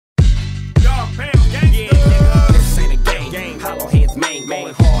heads, main,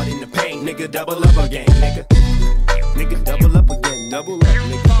 going hard in the pain. Nigga, double up again, nigga. Nigga, double up again, double up,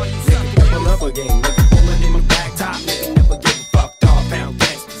 nigga. Nigga, double up again, nigga. Pulling in my back top, nigga, never give a fuck. Dog pound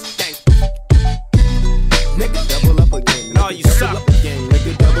gangsters, gangsters. Nigga, double up again. No, you suck.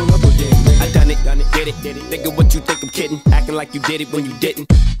 Nigga, double up again. Nigga. I done it, did it. Nigga, what you think I'm kidding? Acting like you did it when you didn't.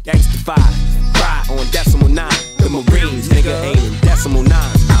 Gangsta 5, fry on decimal 9. The Marines, nigga, ain't in decimal 9.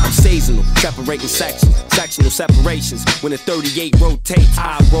 I'm seasonal, separating sections, sectional separations. When the 38 rotates,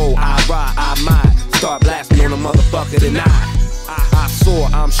 I roll, I ride, I might start blasting on a motherfucker tonight. I soar,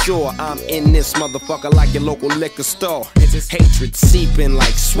 I'm sure I'm in this motherfucker like your local liquor store. It's just hatred seeping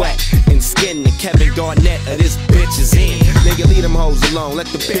like sweat and skin. And Kevin Garnett of this bitch is in. Nigga, leave them hoes alone, let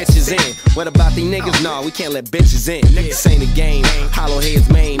the bitches in. What about these niggas? Nah, we can't let bitches in. This ain't a game, hollow heads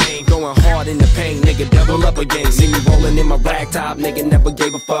main. Going hard in the pain, nigga, double up again. See me rolling in my rag top, nigga, never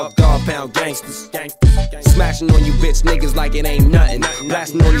gave a fuck. Dog pound gangsters, smashing on you bitch niggas like it ain't nothing.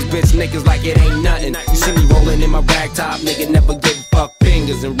 Blasting on these bitch niggas like it ain't nothing. You see me rolling in my rag top, nigga, never give a fuck.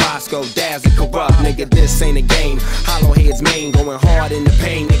 Fingers and Roscoe, Daz and Kurupt, nigga, this ain't a game. Hollow heads main, going hard in the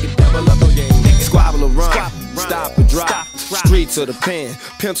pain, nigga, double up again. Squabble or run, stop or drop. Street to the pen,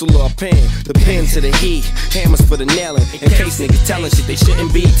 pencil or pen, the pen to the heat, hammers for the nailing. In case niggas telling shit they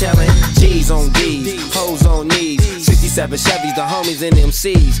shouldn't be telling. G's on D's, hoes on knees, 67 Chevys, the homies and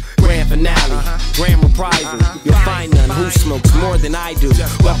MCs. Grand finale, grand reprisal. You'll find none who smokes more than I do.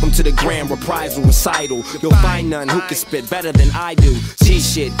 Welcome to the grand reprisal recital. You'll find none who can spit better than I do.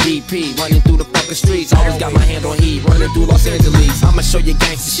 G-shit, DP, running through the fucking streets. Always got my hand on heat, running through Los Angeles. I'ma show you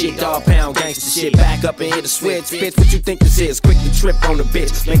gangsta shit, dog pound gangsta shit. Back up and hit a switch, bitch, what you think this is? Quick to trip on the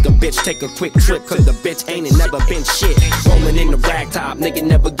bitch, make a bitch take a quick trip. Cause the bitch ain't and never been shit. Rolling in the rag top, nigga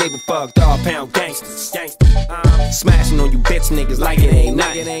never gave a fuck. Dog pound gangsters, smashing on you bitch niggas like it ain't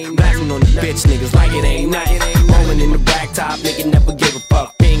nothing. Blasting on you bitch niggas like it ain't nothing. Rolling in the rag top, nigga never gave a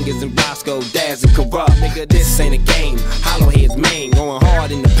fuck. Fingers and Roscoe, Daz and Kurupt, nigga, this ain't a game. Hollow heads main, going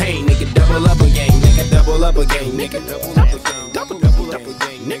hard in the pain, nigga, double up again, nigga, double up again, nigga, double up again, double up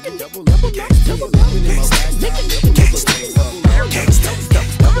again, nigga, double up again, double up again,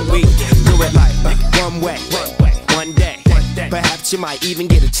 we do it like one way, one day. Perhaps you might even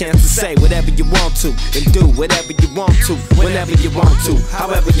get a chance to say whatever you want to and do whatever you want to, whenever you want to,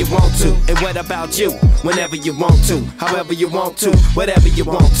 however you want to. And what about you? Whenever you want to, however you want to, whatever you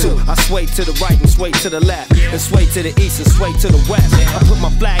want to. I sway to the right and sway to the left, and sway to the east and sway to the west. I put my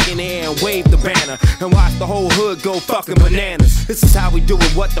flag in the air and wave the banner and watch the whole hood go fucking bananas. This is how we do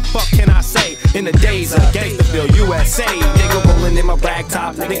it, what the fuck can I say? In the days of Gangsterville, USA. Nigga rolling in my rag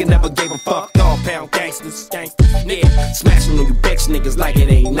top, nigga never gave a fuck. Dog pound gangsters, yeah. Smashing on you bitch niggas like it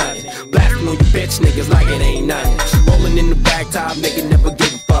ain't nothing. Blasting on you bitch niggas like it ain't nothing. Rolling in the rag top, nigga never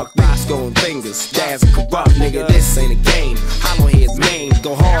gave a fuck. Roscoe and fingers, Daz and Kurupt, nigga, this ain't a game. Hollow heads main,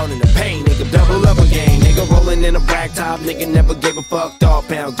 go hard in the pain, nigga, double up again. Nigga rolling in the rag top, nigga never gave a fuck. Dog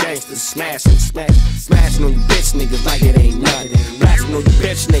pound gangsters, smashing on you bitch niggas like it ain't nothing. Blasting on you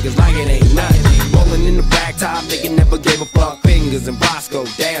bitch niggas like it ain't nothing. Rolling in the rag top, nigga never gave a fuck. Fingers and Roscoe,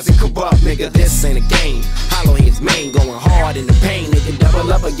 Daz and Kurupt, nigga, this ain't a game. Hollow heads main, going hard in the pain, nigga,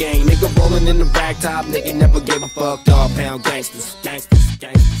 double up again. Nigga rolling in the rag top, nigga never gave a fuck. Dog pound gangsters, smashing,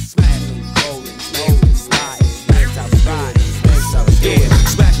 rolling, sliding, yeah,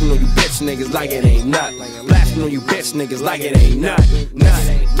 smashing on you bitch niggas like it ain't nothing. Blasting on you bitch niggas like it ain't nothing.